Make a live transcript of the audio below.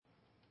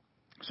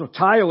So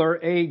Tyler,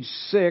 age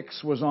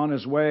 6, was on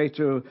his way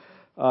to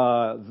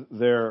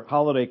their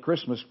holiday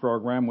Christmas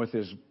program with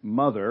his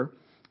mother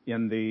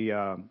in the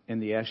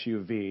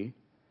SUV.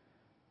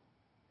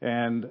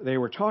 And they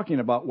were talking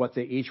about what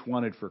they each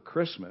wanted for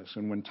Christmas.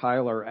 And when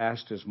Tyler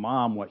asked his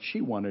mom what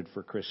she wanted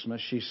for Christmas,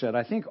 she said,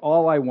 "I think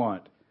all I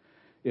want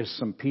is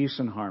some peace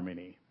and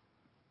harmony."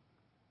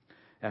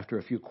 After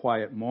a few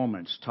quiet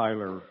moments,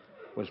 Tyler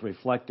was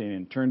reflecting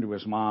and turned to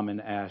his mom and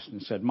asked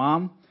and said,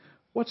 "Mom,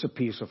 what's a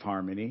piece of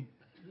harmony?"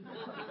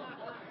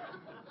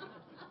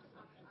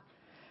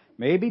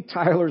 Maybe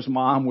Tyler's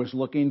mom was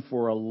looking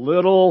for a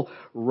little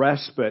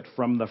respite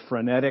from the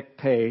frenetic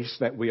pace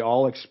that we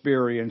all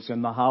experience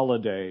in the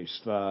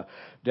holidays. The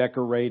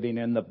decorating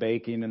and the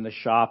baking and the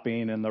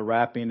shopping and the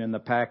wrapping and the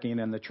packing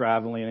and the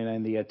traveling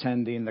and the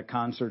attending the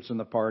concerts and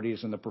the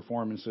parties and the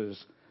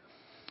performances.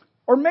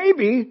 Or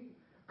maybe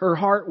her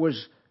heart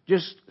was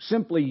just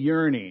simply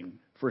yearning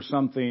for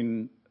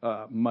something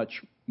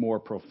much more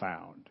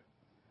profound.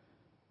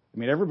 I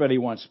mean, everybody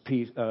wants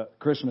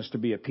Christmas to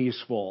be a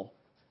peaceful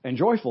and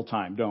joyful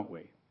time, don't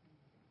we?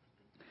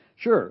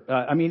 Sure.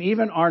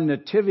 Even our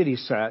nativity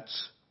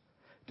sets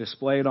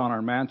displayed on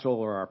our mantle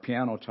or our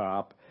piano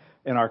top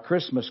and our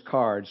Christmas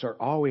cards are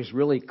always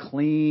really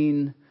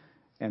clean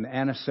and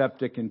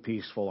antiseptic and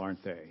peaceful,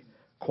 aren't they?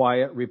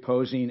 Quiet,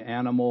 reposing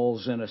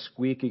animals in a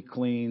squeaky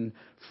clean,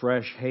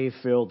 fresh,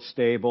 hay-filled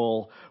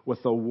stable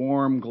with the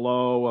warm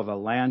glow of a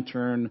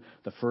lantern,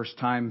 the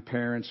first-time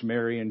parents,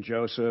 Mary and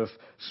Joseph,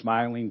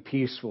 smiling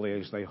peacefully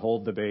as they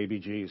hold the baby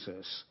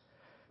Jesus.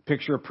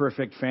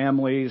 Picture-perfect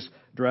families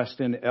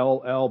dressed in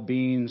L.L.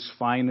 Bean's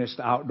finest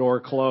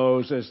outdoor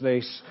clothes as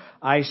they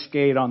ice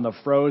skate on the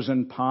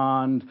frozen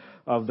pond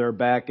of their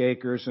back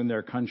acres in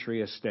their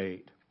country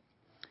estate.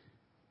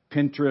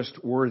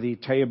 Pinterest-worthy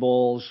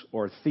tables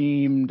or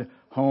themed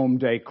home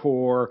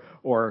decor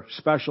or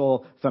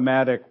special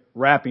thematic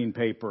wrapping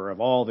paper of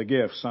all the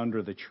gifts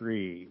under the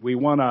tree. We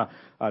want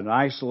a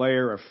nice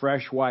layer of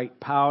fresh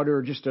white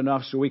powder, just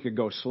enough so we could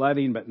go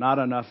sledding, but not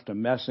enough to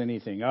mess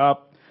anything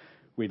up.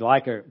 We'd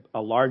like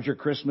a larger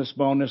Christmas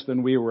bonus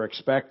than we were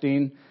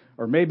expecting,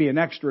 or maybe an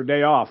extra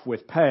day off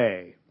with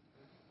pay.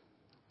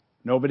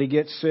 Nobody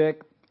gets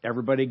sick.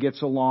 Everybody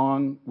gets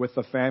along with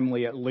the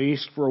family at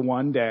least for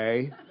one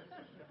day.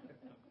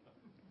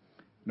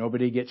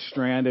 Nobody gets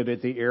stranded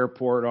at the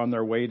airport on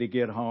their way to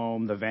get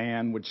home. The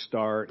van would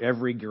start.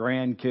 Every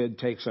grandkid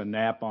takes a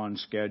nap on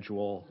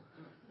schedule.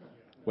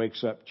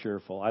 Wakes up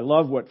cheerful. I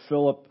love what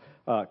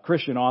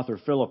Christian author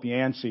Philip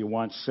Yancey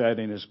once said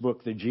in his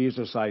book, The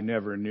Jesus I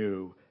Never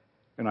Knew.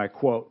 And I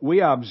quote,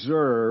 "We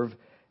observe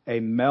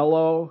a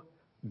mellow,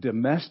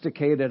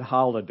 domesticated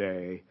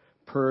holiday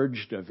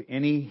purged of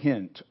any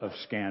hint of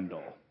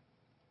scandal."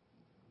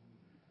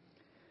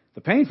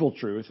 The painful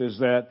truth is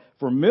that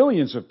for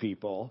millions of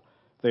people,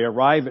 they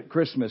arrive at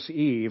Christmas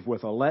Eve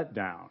with a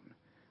letdown.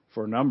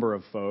 For a number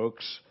of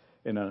folks,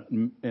 in a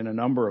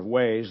number of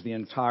ways, the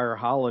entire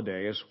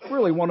holiday is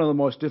really one of the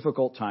most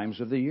difficult times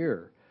of the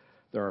year.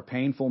 There are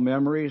painful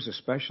memories,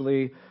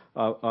 especially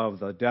of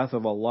the death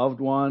of a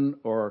loved one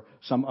or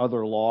some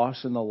other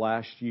loss in the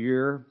last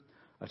year,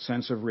 a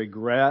sense of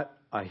regret,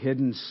 a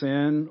hidden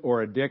sin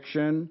or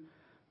addiction,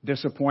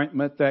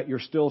 disappointment that you're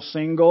still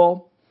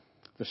single,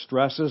 the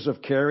stresses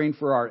of caring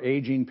for our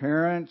aging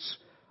parents,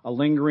 a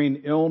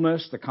lingering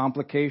illness, the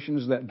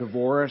complications that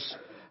divorce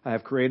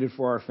have created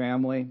for our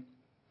family.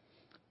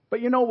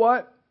 But you know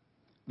what?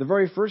 The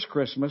very first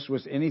Christmas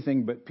was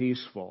anything but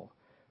peaceful.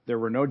 There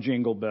were no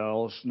jingle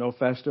bells, no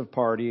festive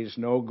parties,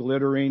 no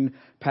glittering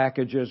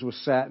packages with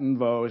satin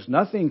bows,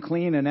 nothing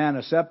clean and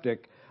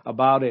antiseptic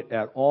about it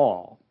at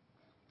all.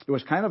 It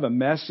was kind of a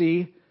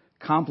messy,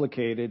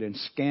 complicated, and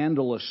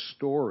scandalous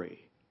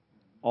story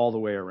all the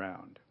way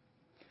around.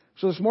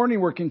 So this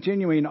morning we're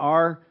continuing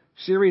our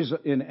series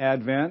in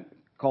Advent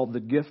called The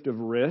Gift of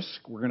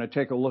Risk. We're going to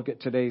take a look at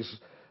today's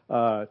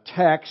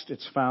text.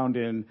 It's found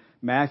in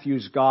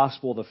Matthew's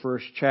Gospel, the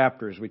first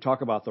chapters. We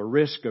talk about the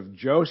risk of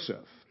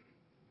Joseph.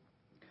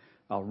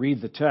 I'll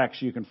read the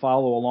text. You can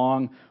follow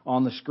along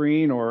on the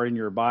screen or in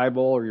your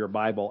Bible or your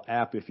Bible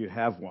app if you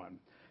have one.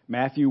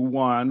 Matthew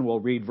 1, we'll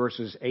read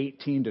verses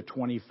 18 to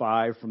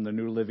 25 from the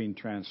New Living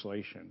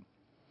Translation.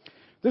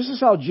 This is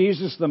how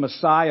Jesus the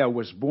Messiah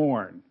was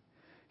born.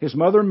 His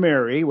mother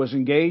Mary was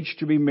engaged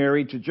to be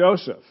married to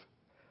Joseph.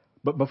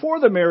 But before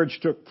the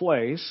marriage took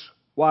place,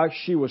 while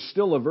she was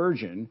still a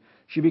virgin,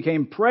 she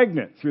became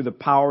pregnant through the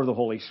power of the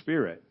Holy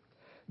Spirit.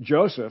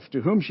 Joseph, to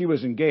whom she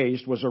was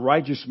engaged, was a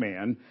righteous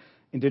man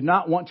and did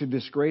not want to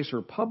disgrace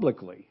her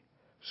publicly,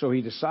 so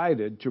he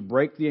decided to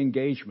break the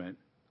engagement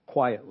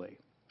quietly.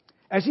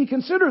 As he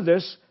considered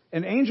this,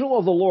 an angel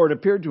of the Lord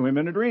appeared to him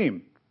in a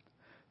dream.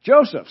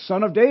 "Joseph,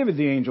 son of David,"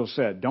 the angel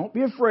said, "don't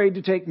be afraid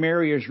to take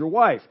Mary as your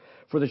wife,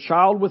 for the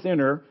child within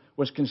her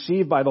was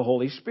conceived by the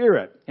Holy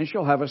Spirit, and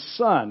she'll have a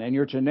son, and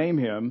you're to name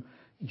him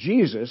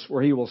Jesus,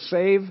 for he will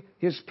save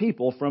his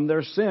people from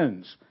their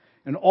sins."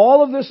 And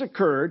all of this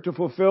occurred to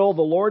fulfill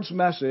the Lord's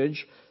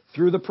message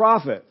through the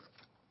prophet.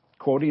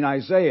 quoting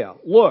Isaiah,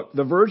 "Look,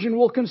 the virgin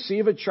will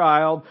conceive a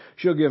child,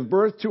 she'll give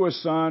birth to a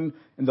son,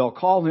 and they'll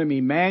call him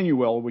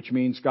Emmanuel," which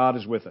means God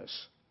is with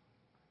us.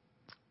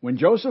 When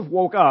Joseph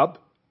woke up,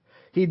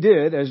 he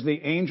did as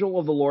the angel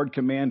of the Lord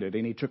commanded,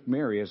 and he took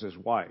Mary as his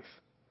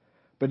wife.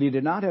 But he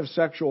did not have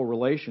sexual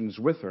relations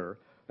with her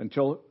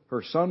until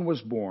her son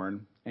was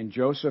born, and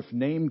Joseph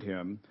named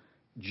him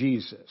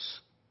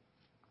Jesus.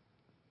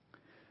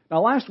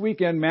 Now, last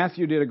weekend,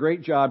 Matthew did a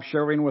great job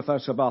sharing with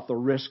us about the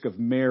risk of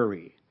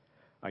Mary,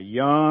 a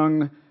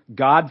young,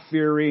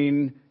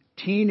 God-fearing,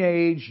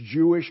 teenage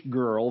Jewish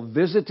girl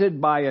visited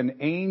by an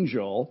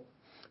angel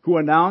who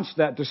announced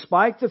that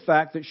despite the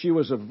fact that she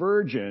was a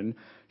virgin,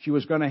 she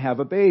was going to have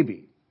a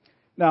baby.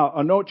 Now,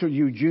 a note to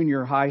you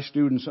junior high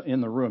students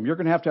in the room. You're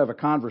going to have a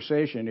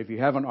conversation, if you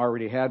haven't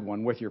already had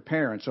one, with your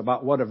parents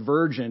about what a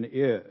virgin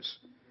is.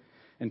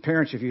 And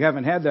parents, if you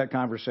haven't had that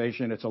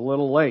conversation, it's a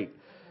little late.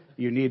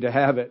 You need to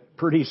have it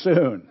pretty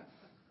soon.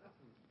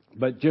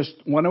 But just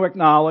want to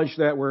acknowledge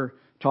that we're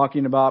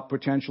talking about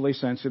potentially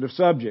sensitive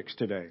subjects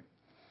today.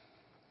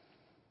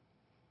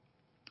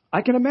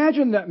 I can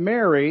imagine that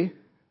Mary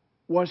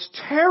was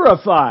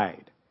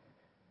terrified.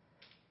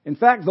 In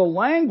fact, the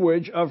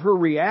language of her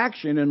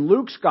reaction in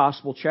Luke's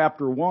Gospel,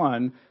 chapter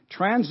 1,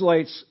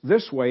 translates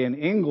this way in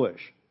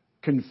English: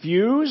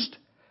 confused,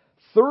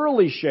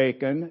 thoroughly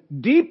shaken,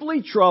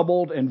 deeply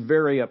troubled, and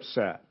very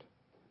upset.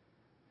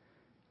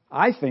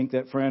 I think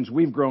that, friends,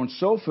 we've grown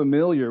so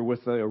familiar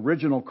with the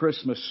original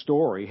Christmas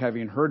story,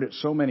 having heard it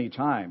so many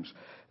times,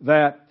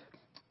 that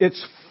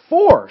its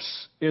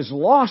force is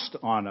lost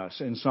on us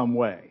in some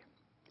way.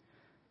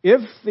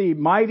 If the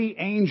mighty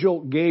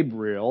angel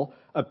Gabriel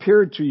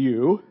appeared to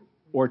you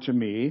or to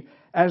me,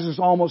 as is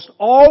almost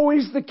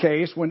always the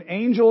case when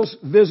angels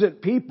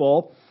visit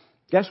people,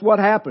 guess what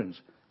happens?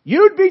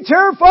 You'd be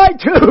terrified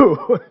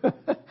too.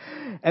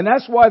 And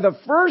that's why the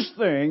first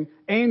thing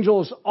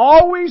angels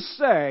always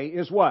say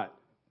is what?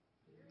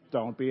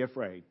 Don't be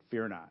afraid.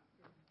 Fear not.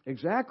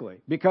 Exactly.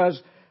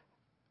 Because,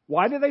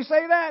 why do they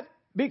say that?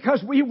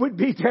 Because we would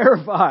be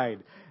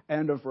terrified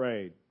and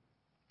afraid.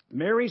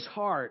 Mary's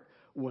heart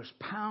was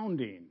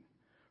pounding.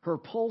 Her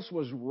pulse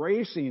was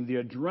racing.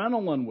 The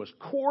adrenaline was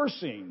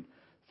coursing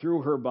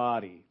through her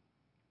body.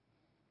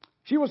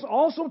 She was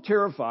also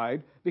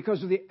terrified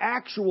because of the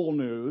actual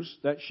news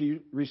that she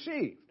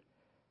received.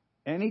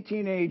 Any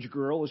teenage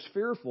girl is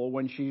fearful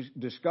when she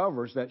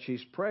discovers that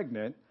she's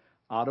pregnant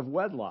out of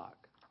wedlock.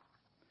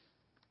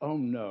 Oh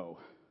no.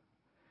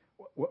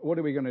 What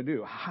are we going to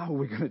do? How are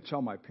we going to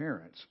tell my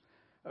parents?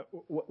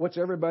 What's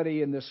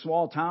everybody in this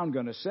small town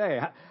going to say?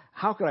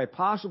 How could I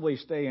possibly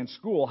stay in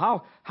school?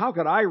 How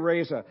could I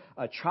raise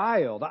a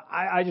child?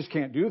 I just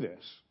can't do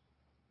this.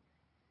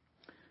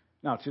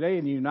 Now, today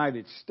in the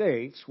United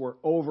States, where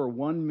over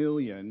 1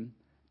 million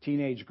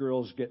teenage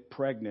girls get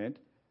pregnant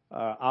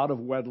out of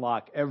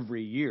wedlock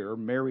every year,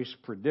 Mary's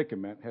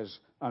predicament has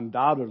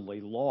undoubtedly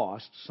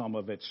lost some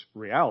of its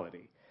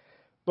reality.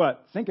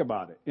 But think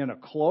about it. In a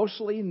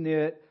closely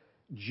knit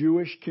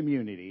Jewish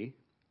community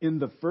in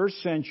the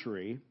first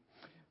century,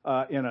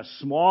 in a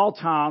small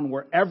town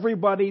where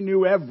everybody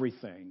knew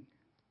everything,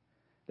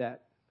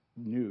 that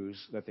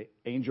news that the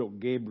angel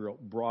Gabriel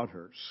brought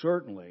her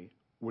certainly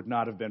would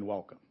not have been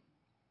welcome.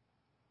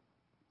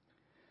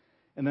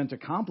 And then to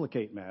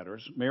complicate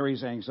matters,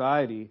 Mary's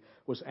anxiety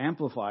was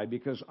amplified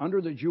because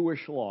under the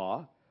Jewish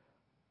law,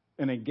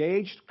 an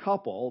engaged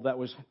couple that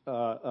was,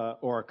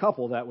 or a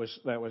couple that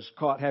was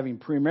caught having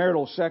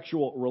premarital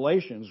sexual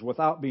relations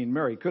without being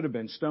married could have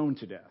been stoned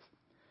to death.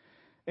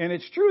 And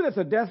it's true that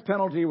the death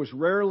penalty was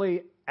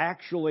rarely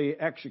actually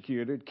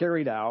executed,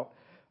 carried out.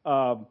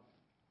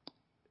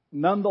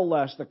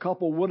 Nonetheless, the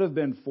couple would have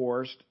been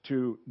forced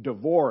to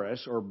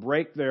divorce or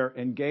break their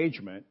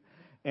engagement,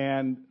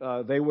 and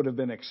they would have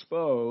been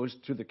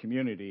exposed to the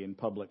community in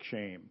public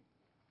shame.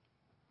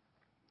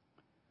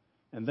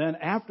 And then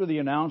after the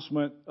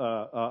announcement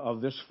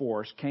of this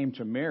force came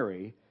to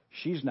Mary,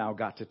 she's now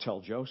got to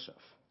tell Joseph.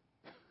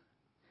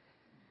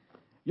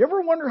 You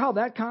ever wonder how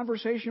that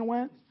conversation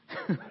went?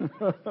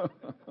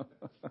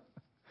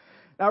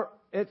 Now,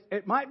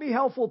 it might be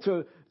helpful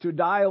to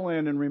dial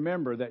in and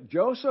remember that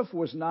Joseph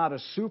was not a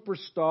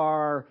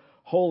superstar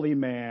holy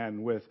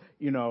man with,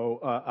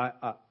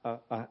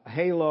 a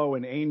halo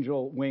and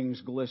angel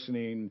wings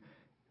glistening,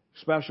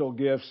 special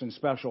gifts and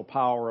special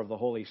power of the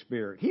Holy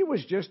Spirit. He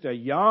was just a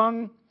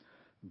young,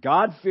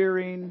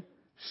 God-fearing,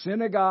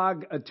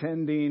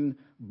 synagogue-attending,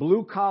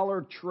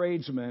 blue-collar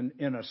tradesman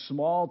in a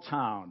small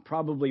town,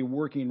 probably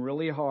working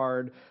really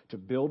hard to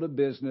build a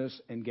business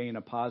and gain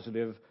a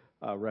positive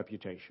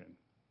reputation.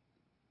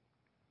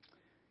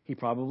 He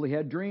probably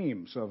had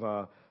dreams of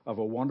a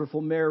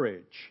wonderful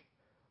marriage,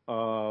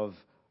 of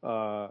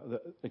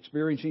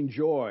experiencing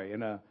joy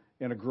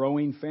in a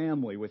growing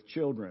family with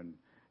children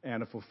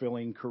and a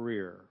fulfilling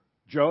career.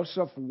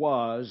 Joseph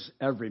was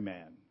every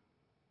man.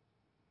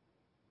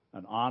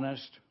 An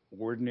honest,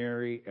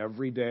 ordinary,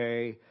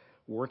 everyday,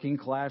 working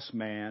class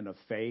man of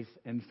faith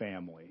and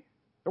family.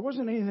 There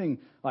wasn't anything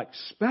like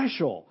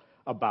special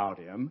about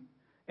him.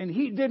 And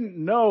he didn't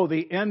know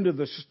the end of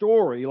the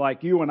story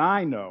like you and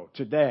I know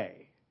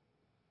today.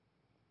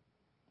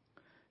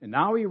 And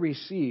now he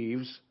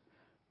receives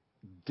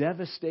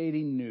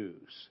devastating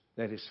news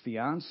that his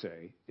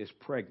fiancée is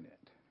pregnant.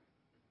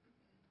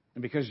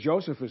 And because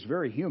Joseph is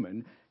very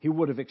human, he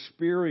would have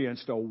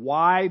experienced a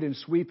wide and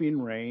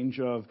sweeping range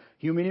of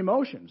human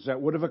emotions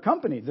that would have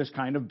accompanied this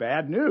kind of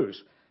bad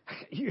news.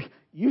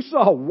 You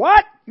saw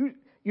what?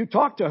 You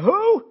talked to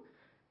who?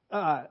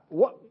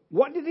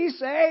 What did he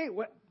say?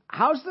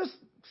 How's this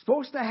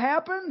supposed to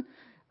happen?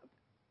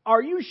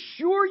 Are you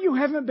sure you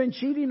haven't been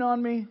cheating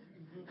on me?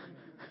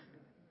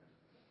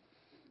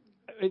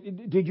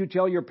 Did you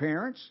tell your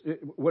parents?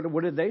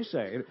 What did they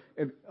say?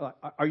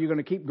 Are you going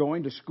to keep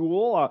going to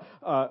school?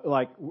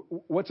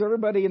 What's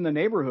everybody in the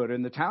neighborhood,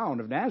 in the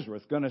town of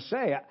Nazareth, going to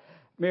say?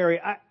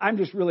 Mary, I'm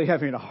just really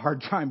having a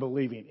hard time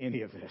believing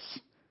any of this.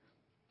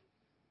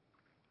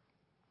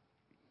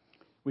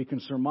 We can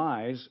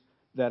surmise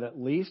that at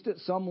least at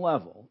some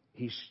level,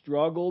 he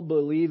struggled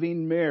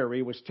believing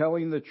Mary was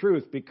telling the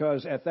truth,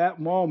 because at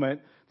that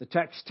moment, the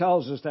text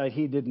tells us that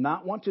he did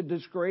not want to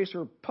disgrace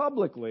her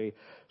publicly,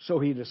 so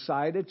he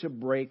decided to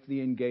break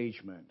the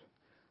engagement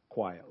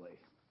quietly.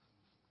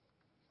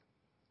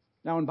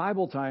 Now, in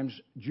Bible times,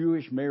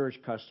 Jewish marriage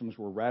customs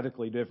were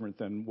radically different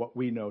than what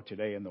we know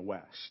today in the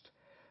West.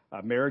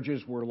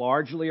 Marriages were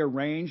largely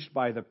arranged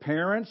by the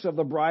parents of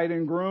the bride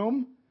and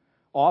groom,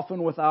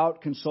 often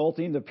without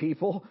consulting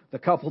the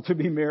couple to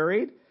be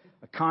married.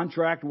 A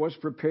contract was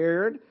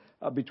prepared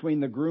between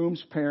the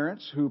groom's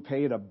parents, who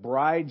paid a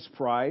bride's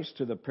price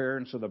to the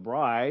parents of the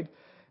bride,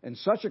 and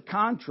such a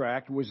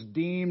contract was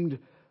deemed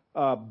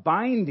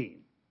binding.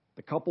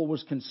 The couple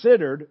was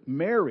considered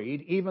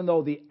married, even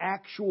though the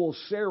actual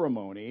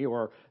ceremony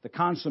or the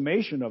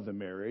consummation of the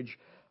marriage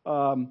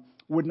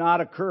would not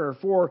occur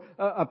for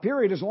a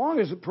period as long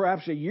as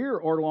perhaps a year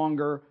or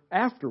longer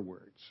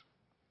afterwards.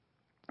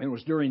 And it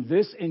was during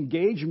this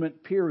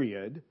engagement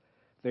period,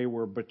 they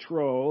were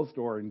betrothed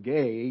or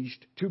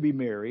engaged to be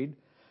married,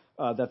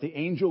 that the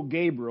angel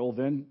Gabriel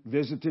then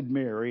visited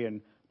Mary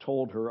and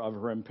told her of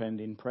her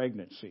impending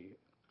pregnancy.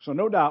 So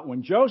no doubt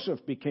when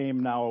Joseph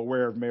became now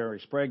aware of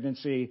Mary's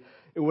pregnancy,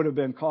 it would have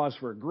been cause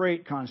for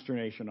great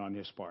consternation on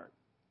his part.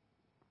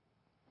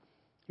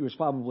 He was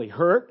probably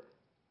hurt,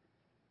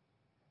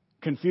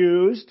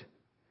 confused,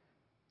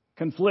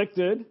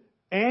 conflicted,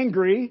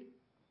 angry.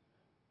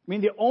 I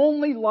mean, the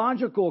only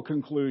logical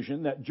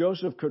conclusion that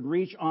Joseph could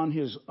reach on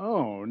his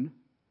own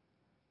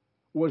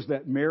was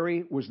that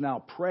Mary was now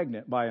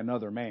pregnant by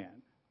another man,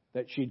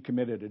 that she'd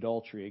committed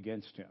adultery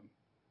against him.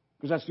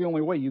 Because that's the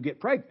only way you get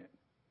pregnant.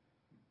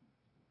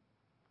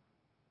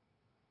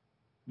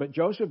 But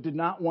Joseph did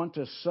not want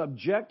to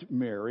subject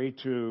Mary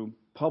to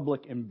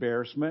public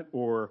embarrassment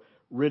or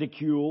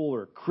ridicule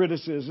or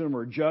criticism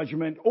or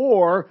judgment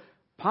or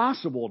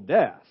possible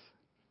death.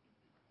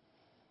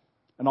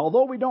 And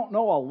although we don't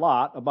know a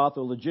lot about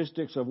the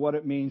logistics of what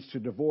it means to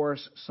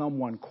divorce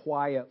someone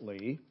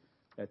quietly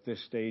at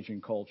this stage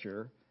in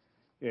culture,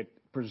 it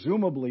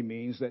presumably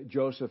means that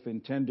Joseph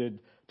intended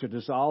to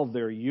dissolve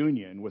their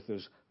union with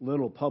as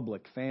little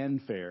public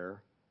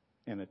fanfare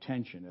and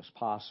attention as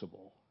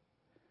possible.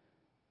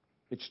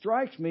 It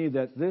strikes me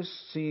that this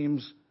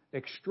seems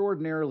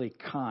extraordinarily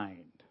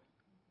kind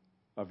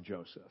of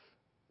Joseph.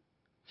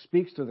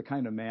 Speaks to the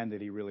kind of man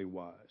that he really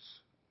was,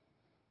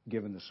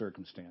 given the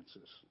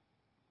circumstances.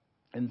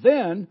 And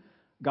then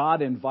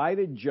God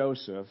invited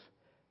Joseph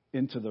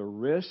into the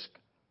risk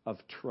of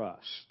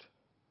trust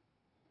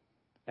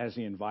as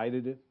he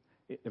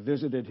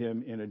visited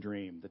him in a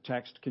dream. The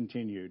text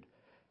continued,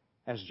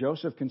 as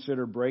Joseph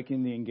considered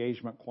breaking the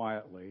engagement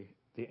quietly,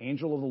 the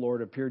angel of the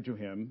Lord appeared to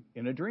him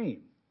in a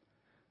dream.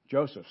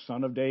 Joseph,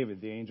 son of David,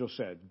 the angel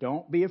said,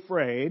 don't be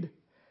afraid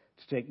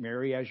to take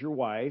Mary as your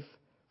wife,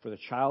 for the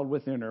child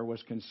within her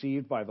was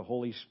conceived by the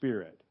Holy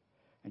Spirit,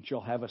 and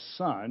she'll have a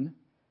son,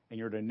 and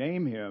you're to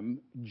name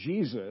him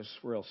Jesus,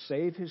 for he'll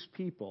save his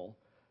people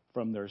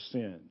from their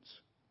sins.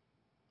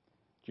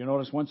 Do you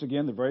notice once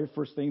again the very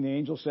first thing the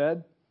angel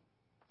said?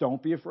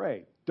 Don't be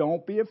afraid.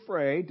 Don't be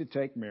afraid to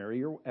take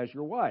Mary as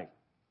your wife.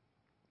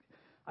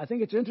 I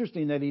think it's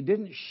interesting that he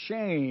didn't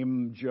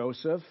shame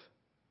Joseph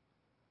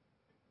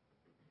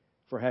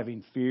for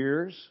having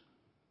fears,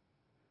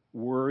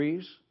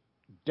 worries,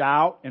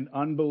 doubt and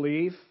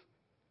unbelief,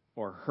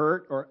 or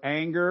hurt or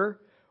anger,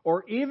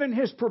 or even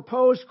his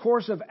proposed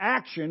course of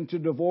action to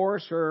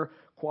divorce her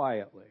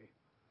quietly.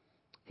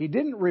 He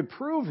didn't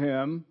reprove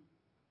him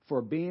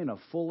for being a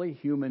fully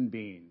human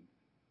being.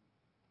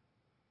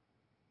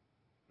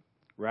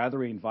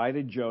 Rather, he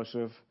invited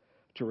Joseph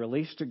to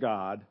release to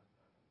God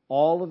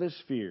all of his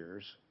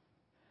fears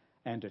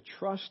and to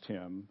trust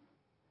him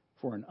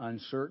for an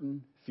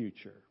uncertain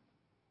future.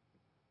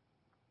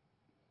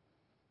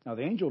 Now,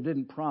 the angel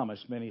didn't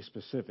promise many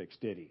specifics,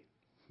 did he?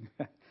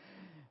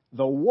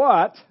 The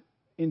what,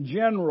 in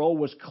general,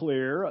 was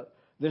clear.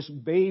 This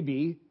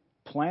baby,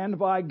 planned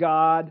by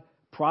God,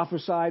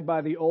 prophesied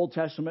by the Old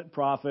Testament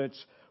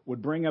prophets,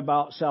 would bring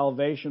about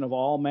salvation of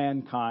all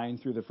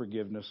mankind through the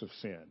forgiveness of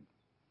sin.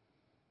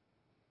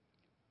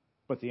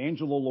 But the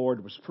angel of the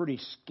Lord was pretty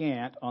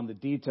scant on the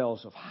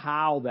details of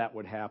how that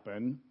would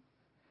happen.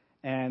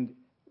 And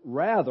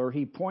rather,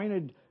 he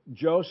pointed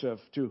Joseph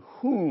to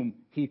whom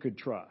he could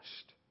trust.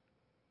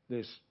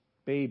 This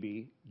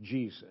baby,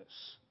 Jesus.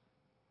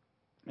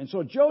 And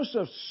so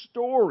Joseph's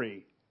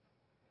story,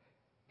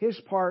 his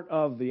part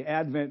of the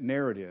Advent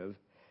narrative,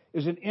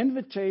 is an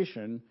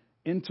invitation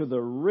into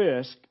the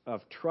risk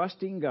of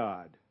trusting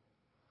God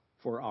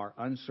for our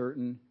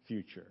uncertain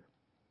future.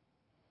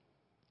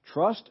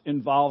 Trust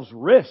involves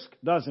risk,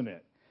 doesn't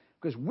it?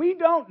 Because we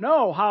don't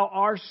know how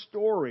our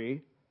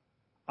story,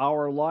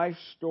 our life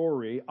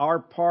story, our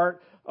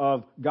part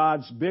of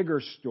God's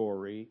bigger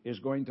story is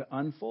going to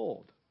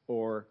unfold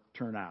or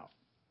turn out.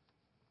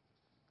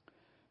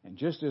 And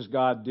just as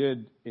God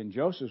did in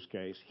Joseph's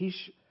case,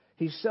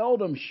 he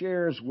seldom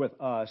shares with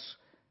us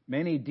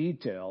many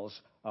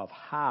details of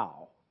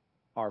how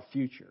our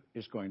future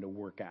is going to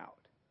work out.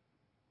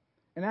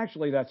 And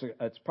actually,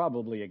 that's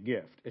probably a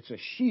gift. It's a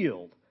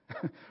shield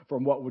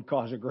from what would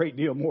cause a great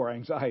deal more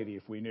anxiety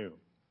if we knew.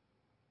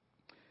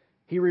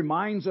 He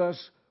reminds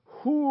us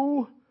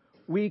who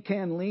we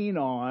can lean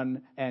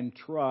on and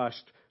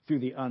trust through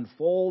the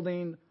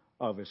unfolding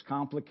of His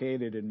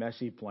complicated and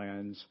messy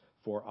plans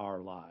for our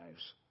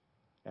lives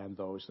and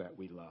those that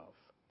we love.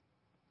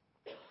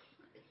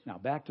 Now,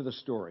 back to the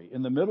story.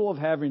 In the middle of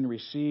having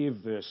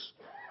received this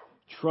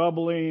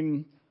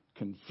troubling,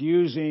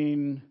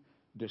 confusing,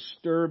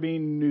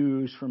 disturbing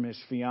news from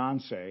his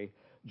fiancée,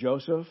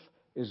 Joseph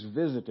is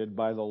visited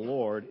by the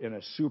Lord in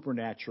a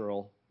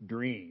supernatural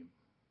dream.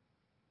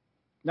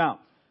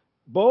 Now,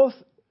 both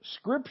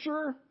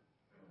Scripture,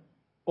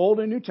 Old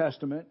and New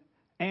Testament,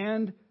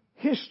 and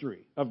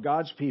history of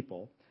God's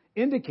people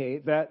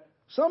indicate that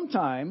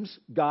sometimes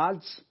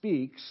God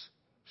speaks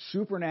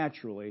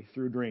supernaturally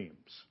through dreams.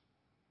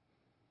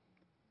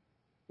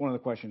 One of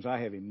the questions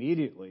I have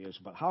immediately is,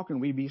 but how can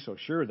we be so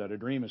sure that a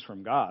dream is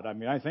from God? I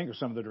mean, I think of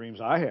some of the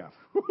dreams I have.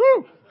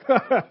 Woo-hoo!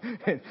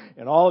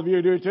 And all of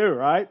you do too,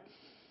 right?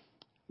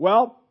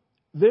 Well,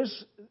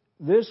 this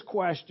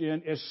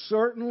question is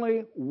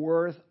certainly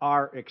worth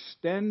our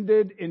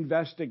extended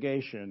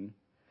investigation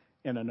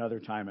in another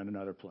time and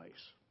another place.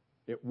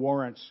 It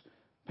warrants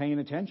paying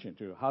attention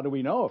to. How do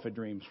we know if a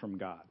dream's from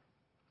God?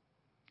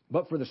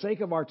 But for the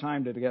sake of our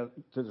time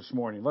to this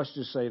morning, let's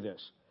just say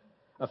this.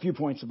 A few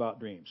points about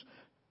dreams.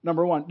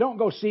 Number one, don't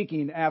go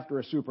seeking after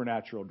a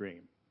supernatural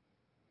dream.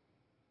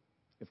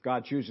 If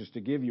God chooses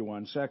to give you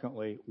one.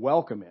 Secondly,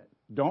 welcome it.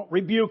 Don't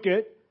rebuke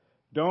it.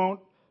 Don't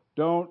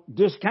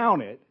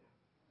discount it.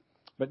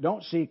 But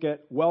don't seek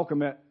it.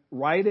 Welcome it.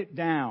 Write it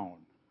down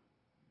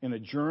in a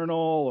journal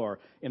or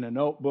in a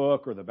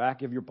notebook or the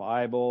back of your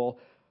Bible.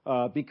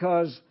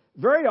 Because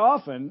very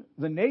often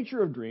the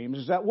nature of dreams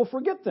is that we'll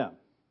forget them.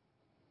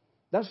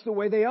 That's the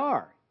way they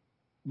are.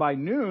 By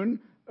noon,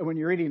 when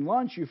you're eating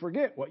lunch, you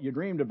forget what you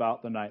dreamed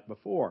about the night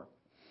before.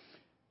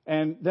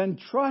 And then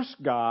trust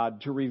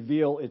God to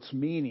reveal its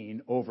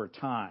meaning over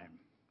time.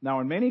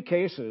 Now, in many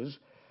cases,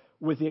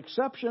 with the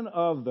exception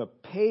of the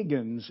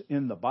pagans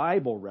in the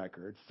Bible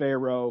record,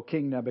 Pharaoh,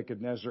 King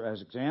Nebuchadnezzar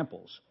as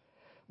examples,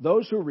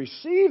 those who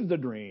received the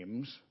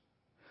dreams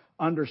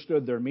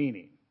understood their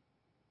meaning.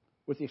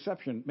 With the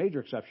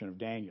major exception of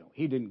Daniel.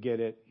 He didn't get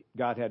it.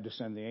 God had to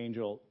send the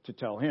angel to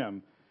tell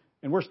him.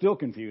 And we're still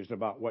confused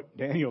about what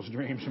Daniel's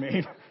dreams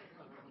mean,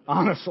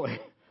 honestly.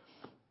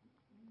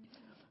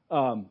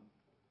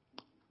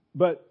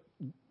 But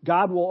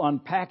God will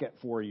unpack it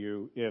for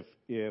you if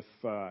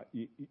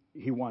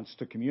He wants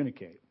to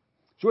communicate.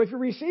 So if you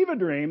receive a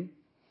dream,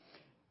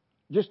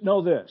 just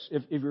know this.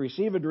 If you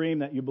receive a dream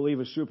that you believe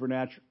is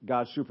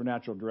God's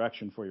supernatural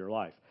direction for your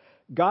life,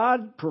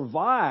 God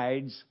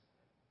provides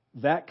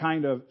that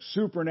kind of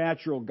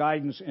supernatural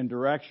guidance and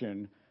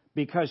direction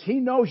because He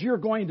knows you're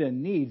going to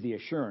need the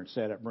assurance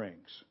that it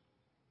brings.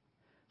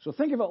 So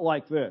think of it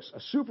like this. A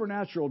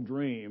supernatural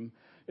dream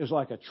is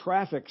like a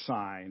traffic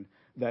sign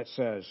that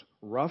says,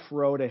 rough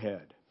road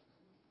ahead.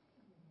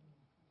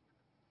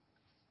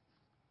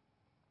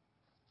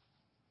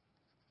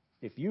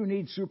 If you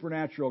need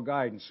supernatural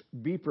guidance,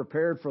 be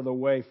prepared for the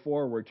way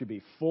forward to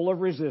be full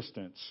of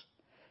resistance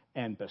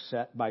and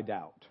beset by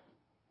doubt.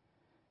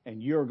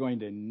 And you're going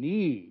to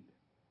need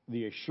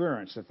the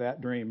assurance that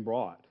dream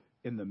brought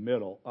in the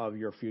middle of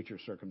your future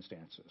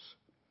circumstances.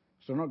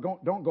 So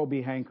don't go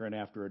be hankering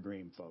after a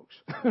dream, folks.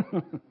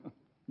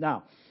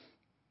 Now,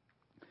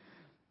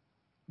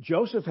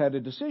 Joseph had a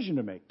decision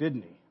to make,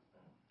 didn't he?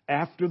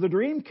 After the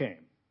dream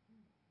came.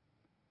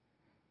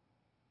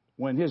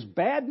 When his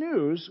bad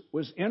news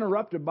was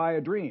interrupted by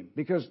a dream,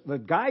 because the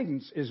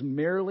guidance is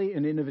merely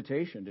an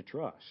invitation to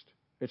trust.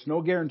 It's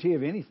no guarantee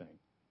of anything.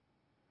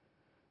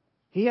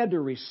 He had to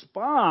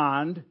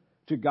respond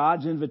to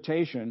God's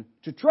invitation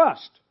to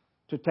trust,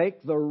 to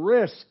take the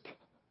risk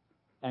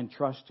and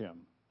trust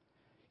Him.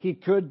 He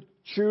could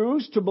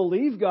choose to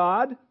believe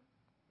God.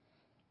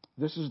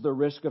 This is the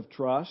risk of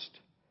trust.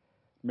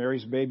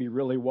 Mary's baby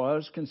really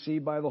was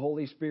conceived by the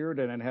Holy Spirit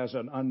and it has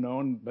an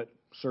unknown but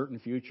certain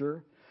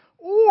future.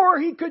 Or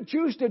he could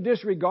choose to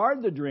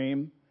disregard the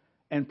dream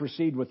and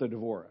proceed with a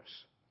divorce.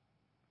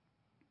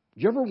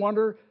 Did you ever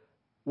wonder,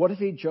 what if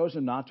he'd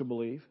chosen not to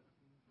believe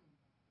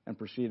and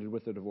proceeded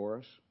with the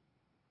divorce?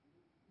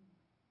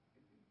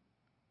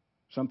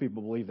 Some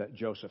people believe that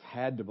Joseph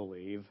had to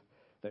believe,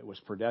 that it was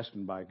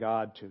predestined by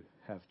God to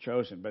have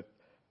chosen. But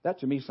that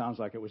to me sounds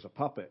like it was a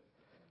puppet.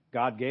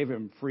 God gave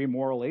him free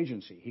moral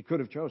agency. He could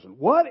have chosen.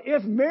 What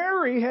if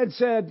Mary had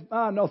said,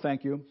 no,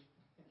 thank you?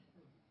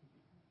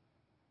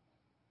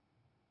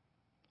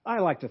 I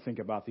like to think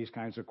about these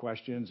kinds of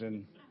questions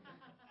and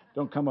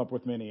don't come up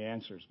with many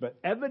answers. But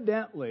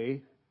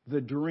evidently,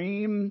 the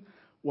dream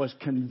was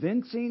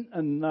convincing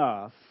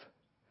enough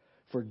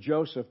for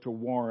Joseph to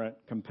warrant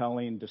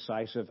compelling,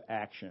 decisive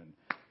action.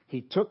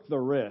 He took the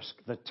risk.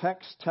 The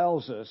text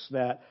tells us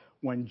that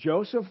when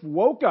Joseph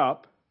woke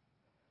up,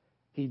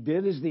 he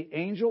did as the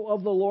angel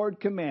of the Lord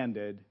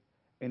commanded,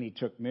 and he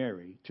took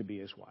Mary to be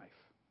his wife.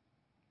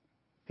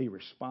 He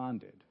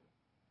responded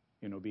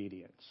in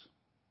obedience.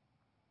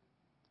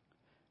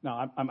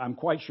 Now, I'm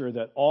quite sure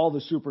that all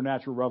the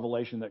supernatural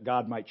revelation that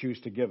God might choose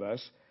to give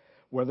us,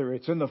 whether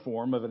it's in the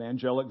form of an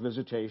angelic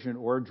visitation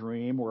or a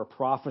dream or a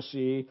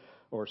prophecy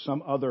or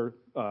some other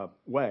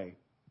way,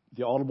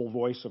 the audible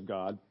voice of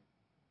God,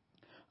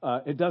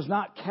 it does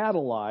not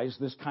catalyze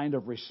this kind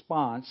of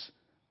response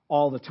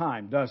all the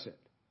time, does it?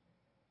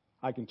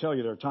 I can tell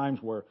you there are times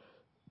where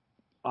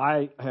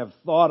I have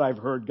thought I've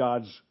heard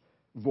God's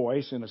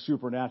voice in a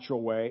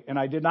supernatural way, and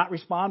I did not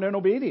respond in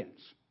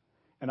obedience.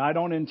 And I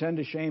don't intend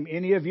to shame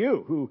any of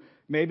you who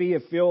maybe you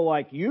feel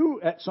like you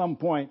at some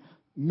point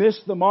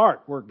missed the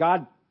mark where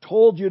God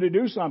told you to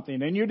do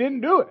something and you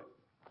didn't do it.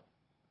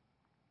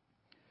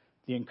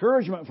 The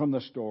encouragement from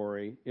the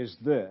story is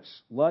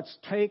this: let's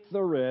take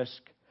the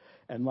risk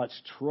and let's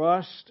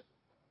trust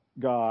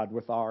God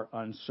with our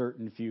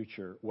uncertain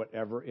future,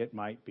 whatever it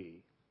might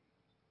be.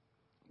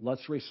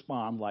 Let's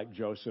respond like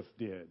Joseph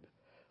did.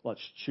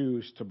 Let's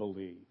choose to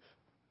believe.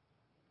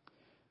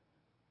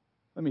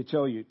 Let me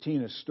tell you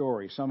Tina's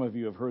story. Some of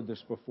you have heard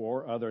this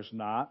before, others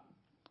not.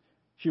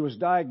 She was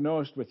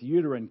diagnosed with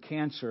uterine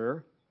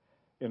cancer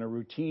in a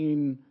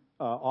routine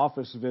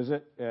office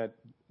visit at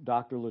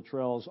Dr.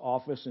 Luttrell's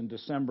office in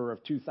December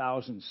of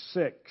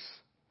 2006.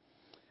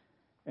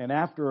 And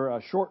after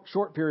a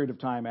short period of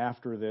time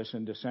after this,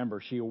 in December,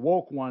 she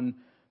awoke one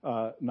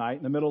night,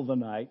 in the middle of the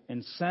night,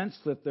 and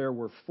sensed that there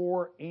were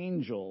 4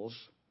 angels,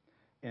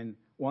 and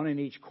one in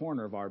each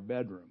corner of our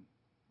bedroom.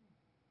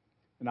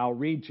 And I'll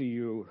read to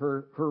you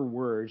her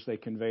words. They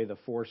convey the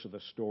force of the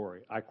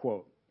story. I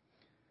quote,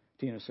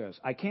 Tina says,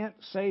 "I can't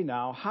say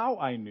now how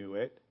I knew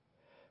it,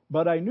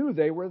 but I knew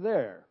they were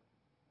there.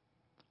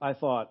 I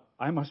thought,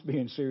 I must be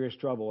in serious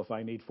trouble if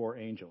I need 4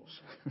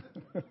 angels."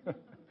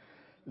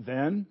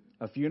 Then,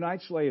 a few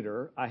nights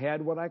later, I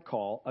had what I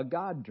call a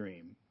God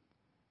dream.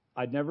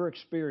 I'd never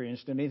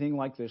experienced anything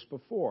like this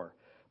before,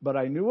 but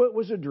I knew it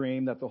was a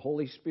dream that the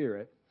Holy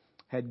Spirit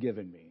had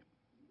given me.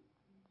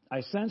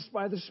 I sensed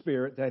by the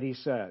Spirit that He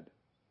said,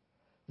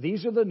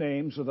 "These are the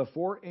names of the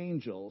 4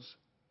 angels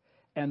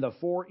and the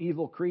 4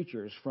 evil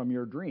creatures from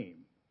your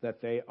dream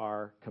that they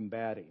are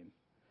combating.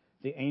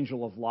 The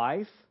angel of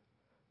life,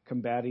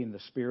 combating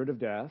the spirit of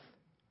death.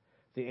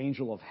 The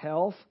angel of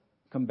health,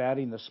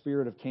 combating the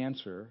spirit of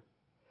cancer.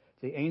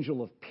 The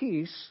angel of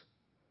peace,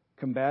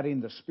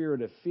 combating the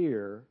spirit of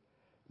fear.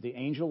 The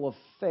angel of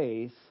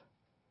faith,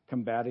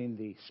 combating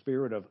the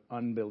spirit of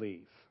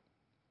unbelief."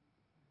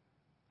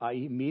 I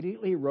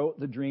immediately wrote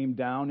the dream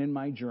down in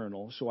my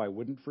journal so I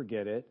wouldn't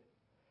forget it.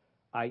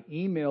 I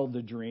emailed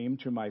the dream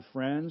to my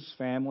friends,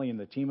 family, and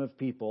the team of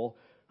people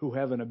who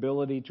have an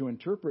ability to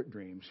interpret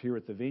dreams here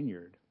at the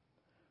Vineyard.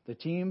 The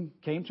team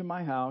came to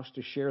my house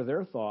to share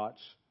their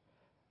thoughts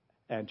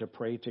and to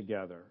pray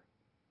together.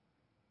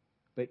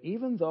 But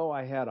even though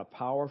I had a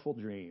powerful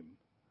dream,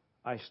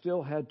 I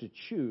still had to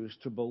choose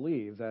to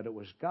believe that it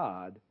was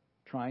God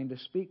trying to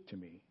speak to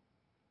me.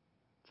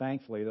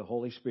 Thankfully, the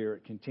Holy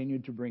Spirit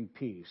continued to bring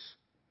peace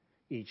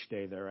each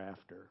day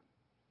thereafter.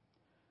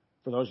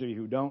 For those of you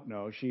who don't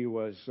know, she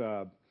was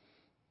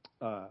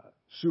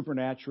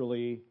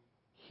supernaturally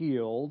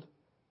healed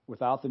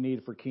without the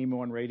need for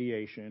chemo and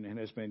radiation and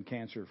has been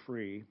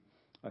cancer-free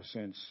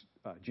since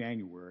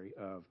January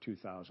of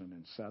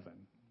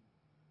 2007,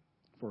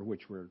 for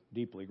which we're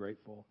deeply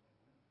grateful.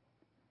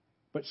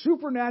 But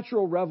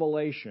supernatural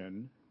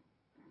revelation,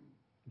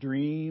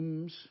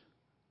 dreams,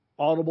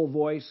 audible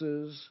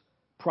voices,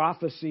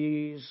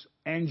 prophecies,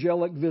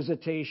 angelic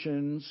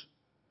visitations,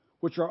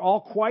 which are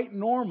all quite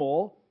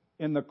normal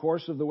in the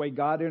course of the way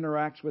God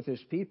interacts with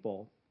His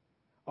people,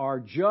 are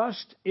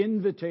just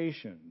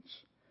invitations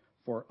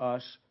for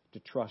us to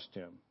trust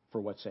Him for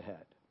what's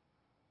ahead.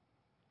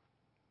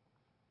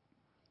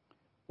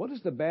 What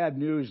is the bad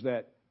news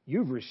that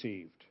you've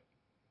received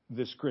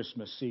this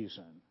Christmas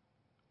season,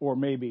 or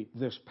maybe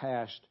this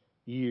past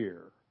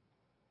year?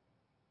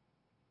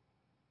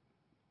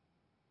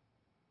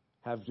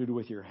 Have to do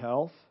with your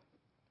health,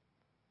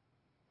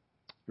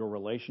 your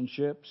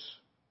relationships,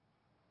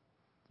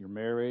 your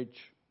marriage,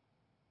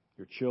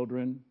 your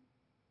children,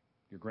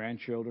 your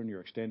grandchildren,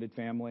 your extended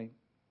family.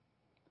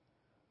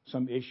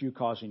 Some issue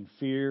causing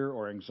fear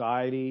or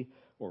anxiety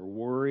or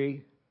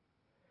worry.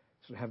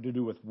 Does it have to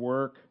do with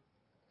work,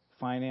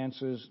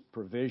 finances,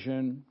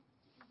 provision,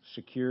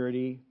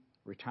 security,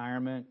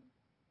 retirement,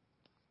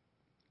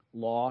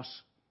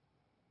 loss,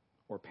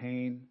 or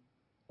pain,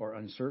 or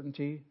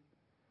uncertainty?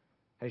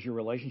 Has your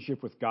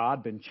relationship with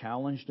God been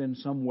challenged in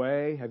some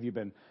way? Have you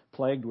been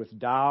plagued with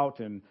doubt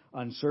and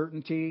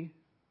uncertainty?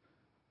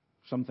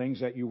 Some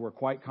things that you were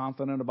quite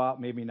confident about,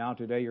 maybe now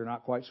today you're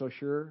not quite so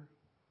sure?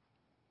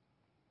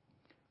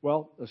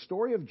 Well, the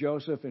story of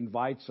Joseph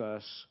invites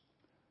us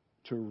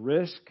to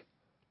risk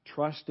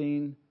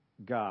trusting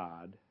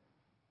God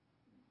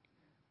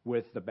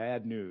with the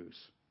bad news.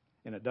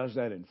 And it does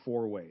that in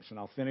 4 ways. And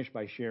I'll finish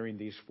by sharing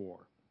these 4.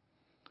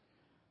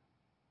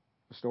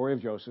 The story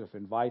of Joseph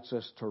invites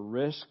us to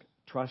risk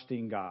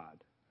trusting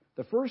God.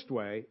 The first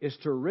way is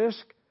to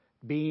risk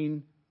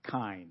being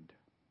kind.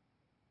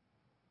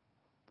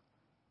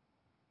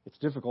 It's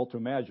difficult to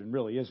imagine,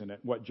 really, isn't it,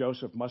 what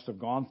Joseph must have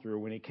gone through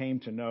when he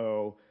came to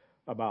know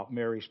about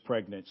Mary's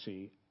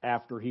pregnancy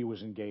after he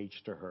was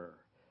engaged to her.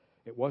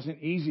 It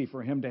wasn't easy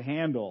for him to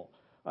handle.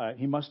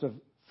 He must have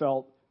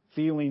felt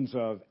feelings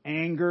of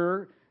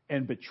anger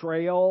and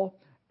betrayal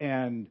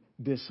and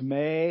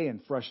dismay and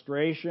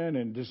frustration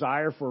and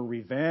desire for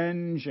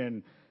revenge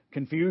and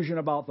confusion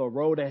about the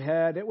road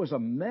ahead. It was a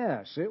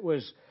mess. It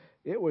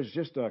was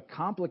just a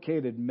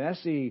complicated,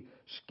 messy,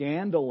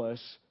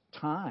 scandalous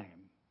time.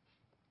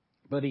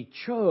 But he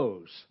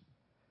chose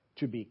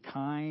to be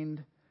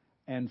kind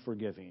and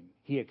forgiving.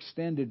 He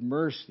extended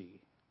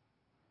mercy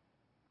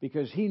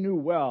because he knew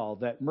well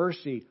that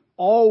mercy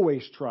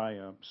always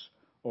triumphs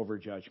over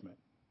judgment.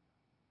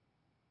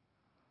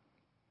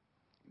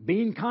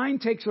 Being kind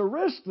takes a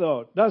risk,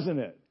 though, doesn't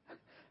it?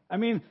 I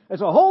mean,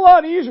 it's a whole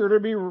lot easier to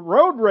be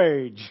road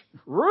rage,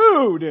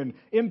 rude and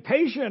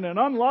impatient and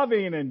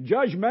unloving and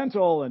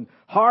judgmental and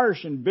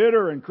harsh and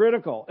bitter and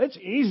critical. It's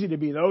easy to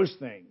be those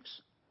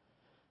things.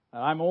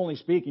 I'm only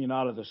speaking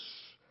out of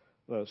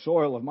the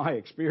soil of my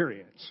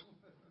experience.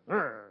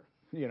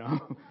 You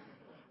know.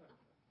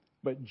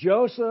 But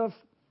Joseph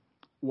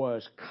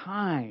was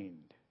kind.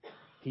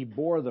 He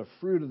bore the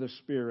fruit of the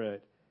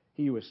Spirit.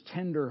 He was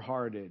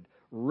tender-hearted.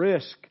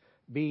 Risk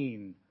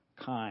being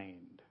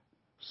kind.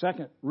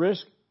 Second,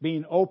 risk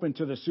being open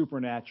to the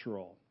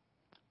supernatural.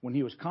 When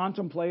he was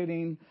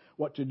contemplating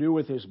what to do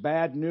with his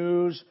bad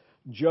news,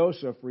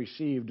 Joseph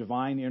received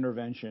divine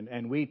intervention,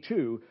 and we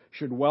too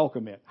should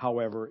welcome it,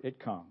 however it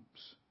comes.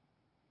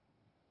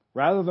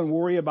 Rather than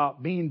worry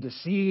about being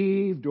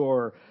deceived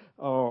or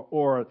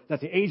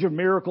that the age of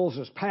miracles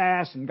is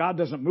past and God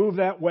doesn't move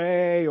that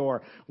way,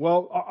 or,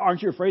 well,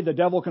 aren't you afraid the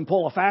devil can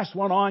pull a fast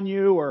one on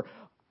you, or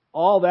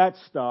all that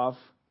stuff,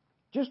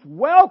 just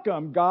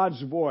welcome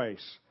God's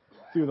voice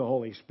through the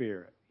Holy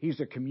Spirit. He's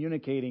a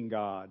communicating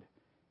God,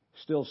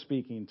 still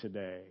speaking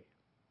today.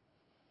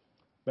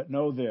 But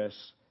know this,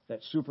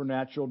 that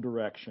supernatural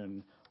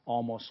direction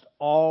almost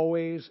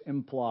always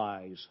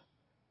implies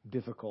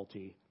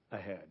difficulty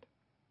ahead.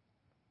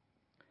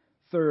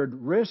 Third,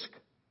 risk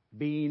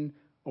being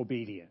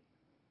obedient.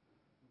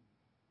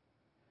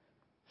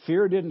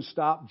 Fear didn't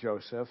stop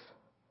Joseph,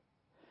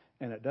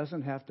 and it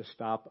doesn't have to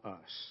stop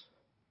us.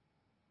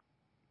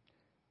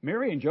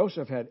 Mary and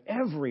Joseph had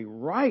every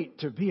right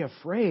to be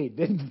afraid,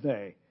 didn't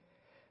they?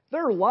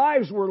 Their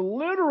lives were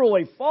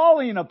literally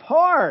falling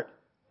apart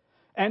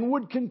and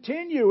would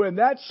continue in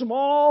that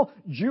small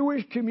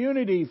Jewish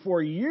community for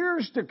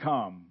years to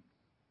come.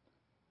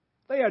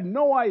 They had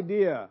no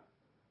idea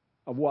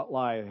of what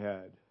lay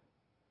ahead,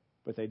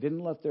 but they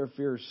didn't let their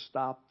fears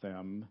stop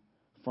them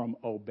from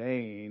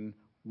obeying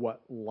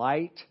what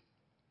light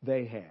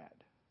they had.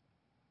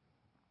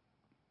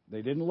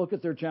 They didn't look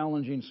at their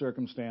challenging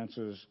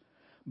circumstances,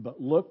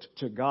 but looked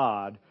to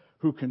God,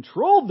 who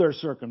controlled their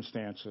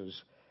circumstances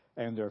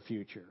and their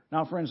future.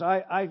 Now, friends,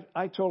 I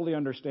totally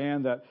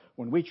understand that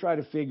when we try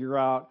to figure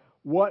out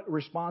what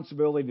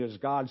responsibility does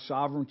God's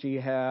sovereignty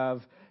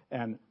have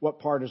and what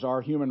part does our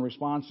human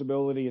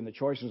responsibility and the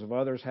choices of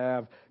others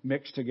have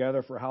mixed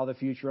together for how the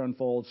future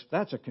unfolds,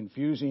 that's a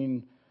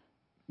confusing,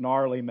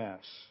 gnarly mess.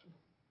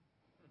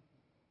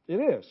 It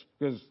is,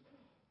 because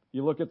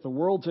you look at the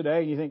world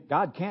today and you think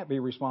God can't be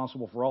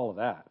responsible for all of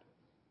that.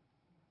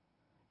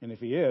 And if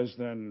he is,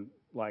 then,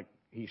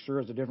 he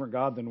sure is a different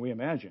God than we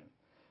imagine.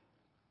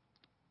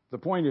 The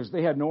point is,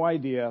 they had no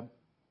idea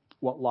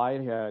what lie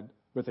ahead,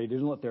 but they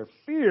didn't let their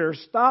fear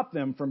stop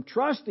them from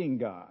trusting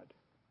God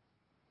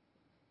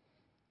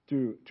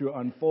to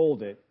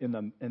unfold it in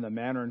the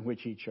manner in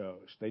which he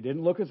chose. They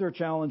didn't look at their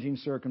challenging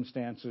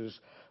circumstances,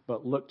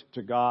 but looked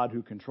to God,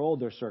 who controlled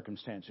their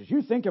circumstances.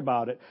 You think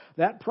about it,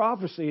 that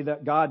prophecy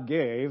that God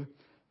gave,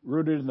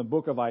 rooted in the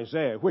book of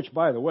Isaiah, which,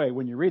 by the way,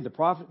 when you read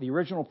the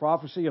original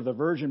prophecy of the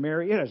Virgin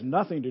Mary, it has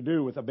nothing to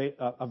do with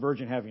a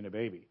virgin having a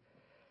baby.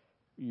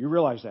 You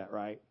realize that,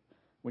 right?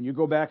 When you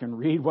go back and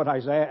read what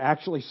Isaiah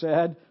actually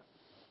said,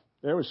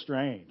 it was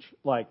strange.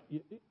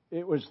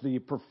 It was the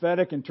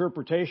prophetic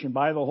interpretation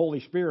by the Holy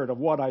Spirit of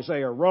what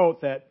Isaiah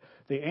wrote that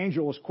the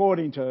angel was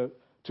quoting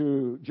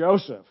to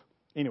Joseph.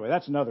 Anyway,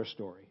 that's another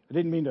story. I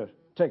didn't mean to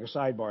take a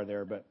sidebar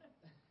there, but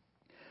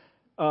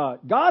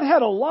God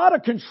had a lot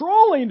of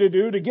controlling to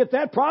do to get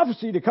that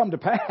prophecy to come to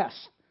pass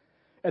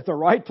at the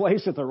right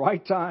place, at the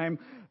right time,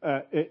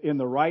 in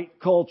the right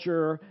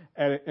culture,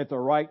 at the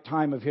right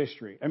time of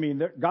history. I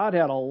mean, God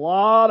had a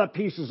lot of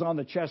pieces on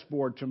the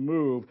chessboard to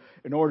move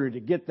in order to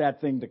get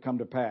that thing to come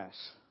to pass.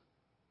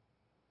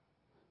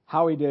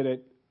 How he did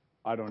it,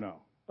 I don't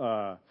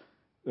know.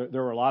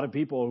 There were a lot of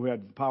people who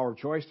had the power of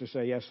choice to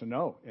say yes and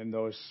no in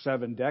those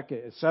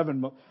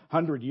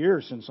 700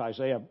 years since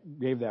Isaiah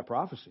gave that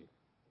prophecy.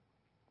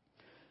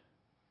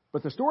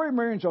 But the story of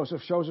Mary and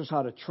Joseph shows us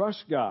how to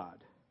trust God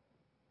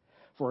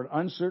for an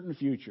uncertain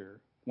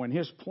future when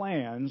His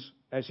plans,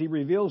 as He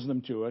reveals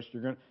them to us,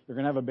 you're going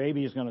to have a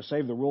baby who's going to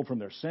save the world from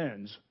their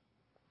sins.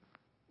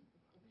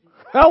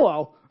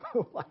 Hello!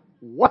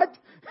 What?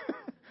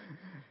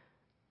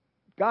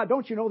 God,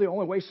 don't you know the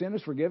only way sin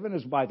is forgiven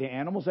is by the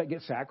animals that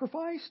get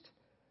sacrificed?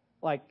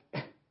 Like,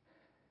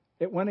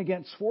 it went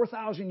against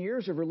 4,000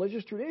 years of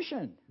religious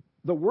tradition.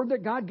 The word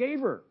that God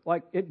gave her,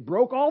 like, it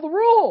broke all the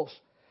rules.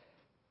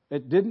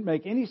 It didn't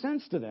make any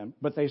sense to them,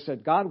 but they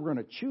said, God, we're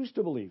going to choose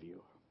to believe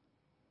you.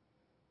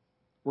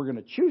 We're going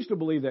to choose to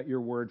believe that your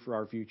word for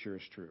our future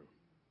is true.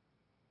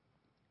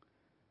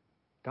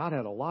 God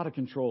had a lot of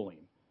controlling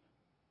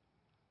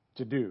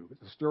to do.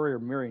 The story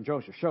of Mary and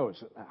Joseph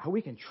shows how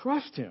we can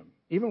trust Him,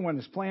 even when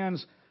His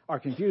plans are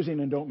confusing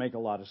and don't make a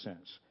lot of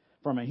sense.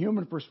 From a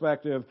human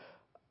perspective,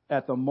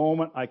 at the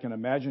moment, I can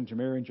imagine to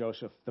Mary and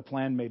Joseph, the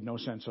plan made no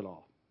sense at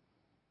all.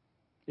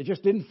 It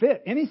just didn't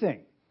fit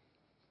anything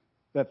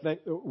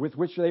with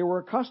which they were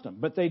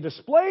accustomed. But they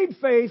displayed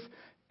faith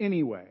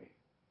anyway.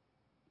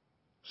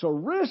 So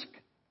risk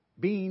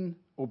being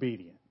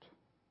obedient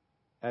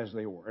as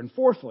they were. And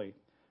fourthly,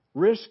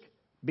 risk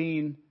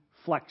being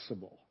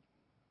flexible.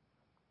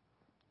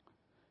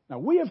 Now,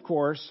 we, of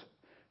course,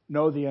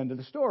 know the end of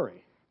the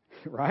story,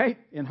 right?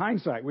 In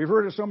hindsight. We've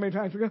heard it so many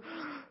times, we go,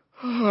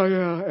 oh,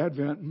 yeah,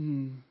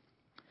 Advent.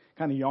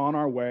 Kind of yawn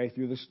our way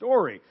through the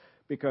story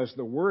because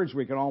the words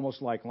we can almost,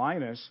 like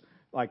Linus,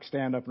 like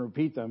stand up and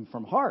repeat them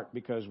from heart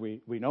because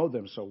we know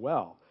them so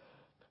well.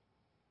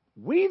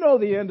 We know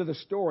the end of the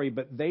story,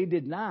 but they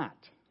did not.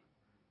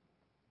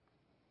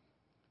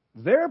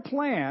 Their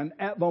plan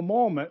at the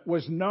moment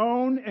was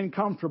known and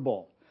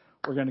comfortable.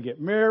 We're going to get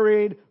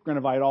married. We're going to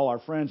invite all our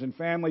friends and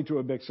family to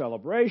a big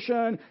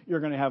celebration. You're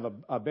going to have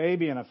a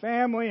baby and a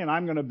family, and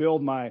I'm going to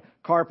build my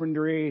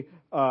carpentry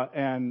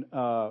and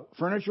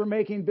furniture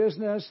making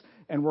business,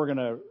 and we're going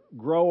to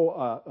grow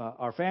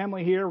our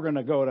family here. We're going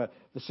to go to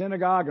the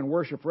synagogue and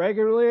worship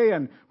regularly,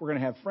 and we're going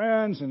to have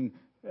friends, and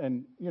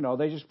you know,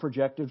 they just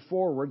projected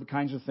forward the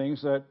kinds of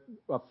things that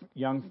a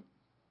young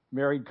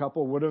married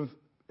couple would have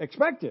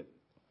expected.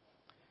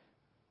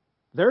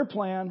 Their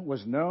plan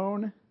was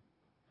known.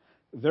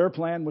 Their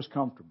plan was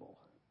comfortable.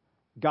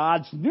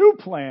 God's new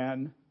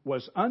plan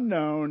was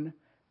unknown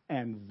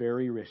and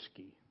very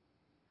risky,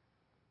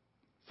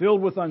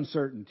 filled with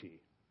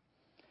uncertainty.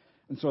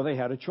 And so they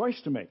had a choice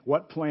to make.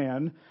 What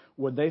plan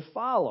would they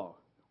follow?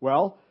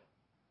 Well,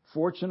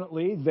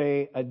 fortunately,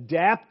 they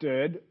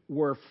adapted,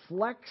 were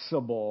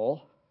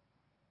flexible,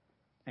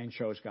 and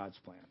chose God's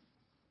plan.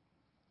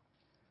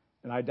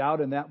 And I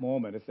doubt in that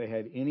moment if they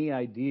had any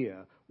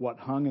idea what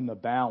hung in the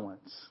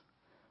balance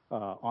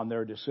on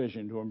their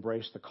decision to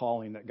embrace the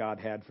calling that God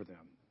had for them.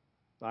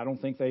 I don't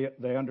think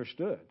they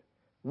understood.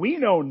 We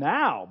know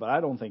now, but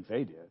I don't think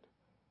they did.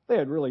 They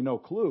had really no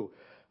clue,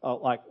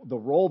 like the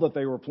role that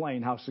they were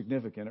playing, how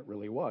significant it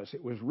really was.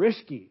 It was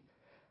risky.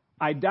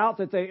 I doubt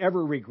that they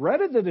ever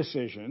regretted the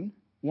decision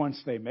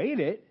once they made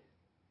it.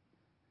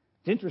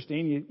 It's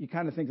interesting. You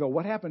kind of think, oh,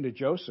 what happened to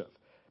Joseph?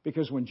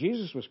 Because when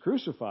Jesus was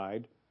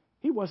crucified,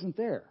 he wasn't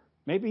there.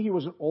 Maybe he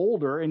was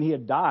older and he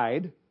had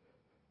died.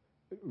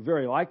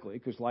 Very likely,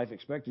 because life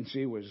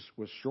expectancy was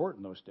short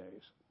in those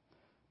days.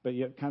 But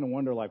you kind of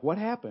wonder, like, what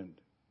happened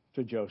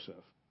to Joseph?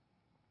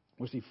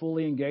 Was he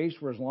fully engaged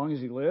for as long as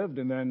he lived,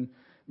 and then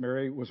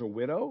Mary was a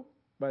widow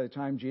by the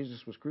time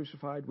Jesus was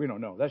crucified? We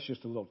don't know. That's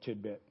just a little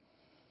tidbit.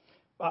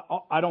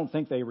 I don't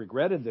think they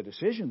regretted the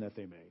decision that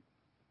they made.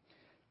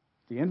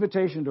 The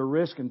invitation to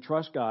risk and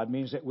trust God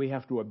means that we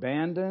have to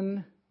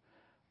abandon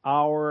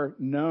our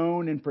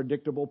known and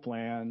predictable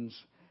plans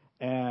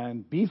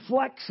and be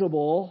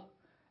flexible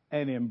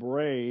and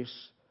embrace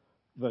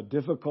the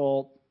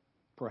difficult,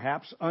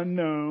 perhaps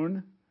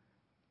unknown,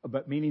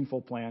 but meaningful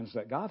plans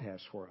that God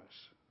has for us.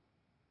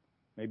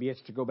 Maybe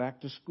it's to go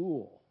back to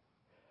school,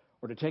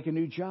 or to take a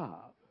new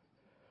job,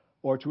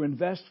 or to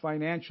invest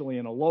financially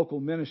in a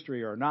local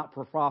ministry or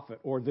not-for-profit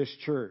or this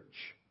church,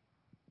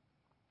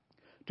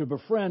 to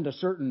befriend a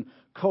certain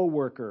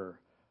coworker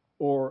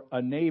or a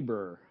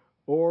neighbor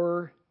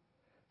or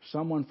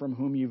someone from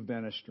whom you've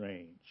been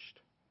estranged,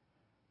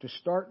 to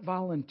start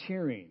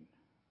volunteering,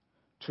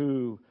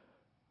 to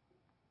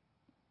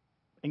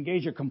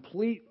engage a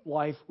complete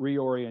life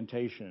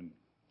reorientation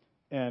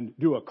and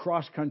do a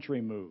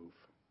cross-country move,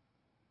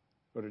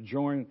 or to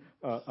join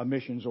a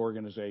missions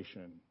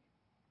organization.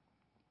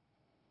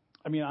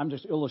 I mean, I'm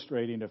just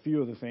illustrating a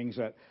few of the things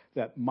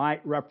that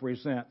might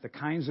represent the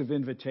kinds of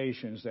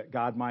invitations that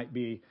God might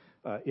be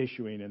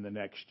issuing in the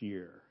next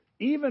year.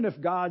 Even if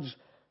God's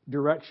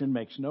direction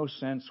makes no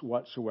sense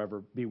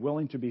whatsoever, be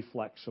willing to be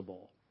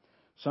flexible.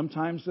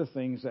 Sometimes the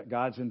things that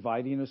God's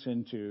inviting us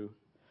into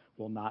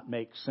will not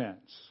make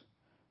sense,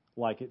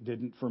 like it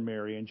didn't for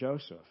Mary and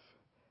Joseph.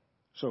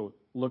 So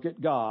look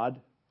at God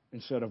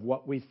instead of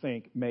what we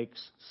think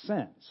makes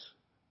sense.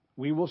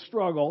 We will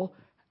struggle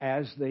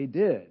as they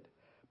did.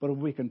 But if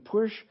we can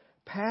push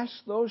past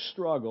those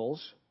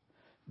struggles,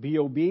 be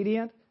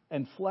obedient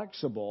and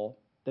flexible,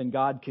 then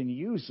God can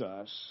use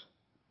us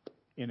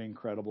in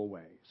incredible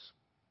ways.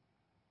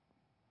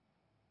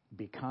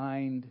 Be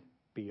kind,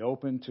 be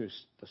open to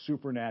the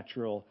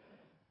supernatural,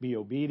 be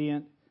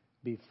obedient,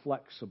 be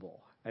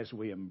flexible as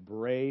we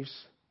embrace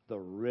the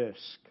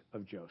risk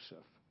of Joseph.